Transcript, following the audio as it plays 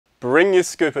bring your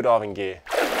scuba diving gear.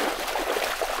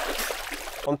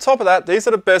 On top of that, these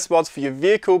are the best mods for your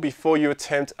vehicle before you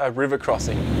attempt a river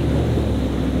crossing.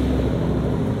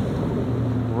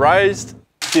 Raised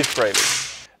diff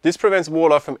breathers. This prevents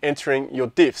water from entering your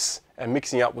diffs and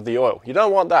mixing up with the oil. You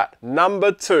don't want that.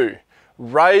 Number 2,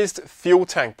 raised fuel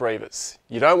tank breathers.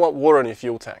 You don't want water in your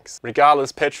fuel tanks.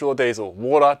 Regardless, petrol or diesel,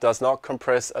 water does not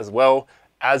compress as well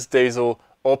as diesel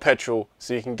or petrol,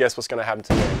 so you can guess what's going to happen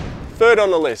to you. Third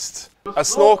on the list, a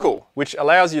snorkel, which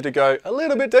allows you to go a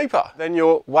little bit deeper than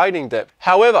your wading depth.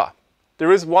 However,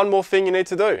 there is one more thing you need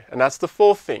to do, and that's the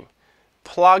 4th thing.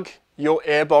 Plug your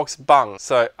airbox bung.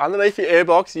 So underneath your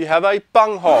airbox, you have a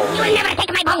bung hole.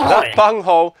 That bung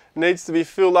hole needs to be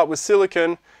filled up with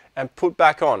silicone and put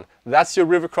back on. That's your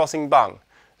river crossing bung,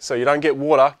 so you don't get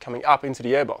water coming up into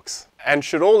the airbox. And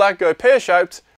should all that go pear-shaped,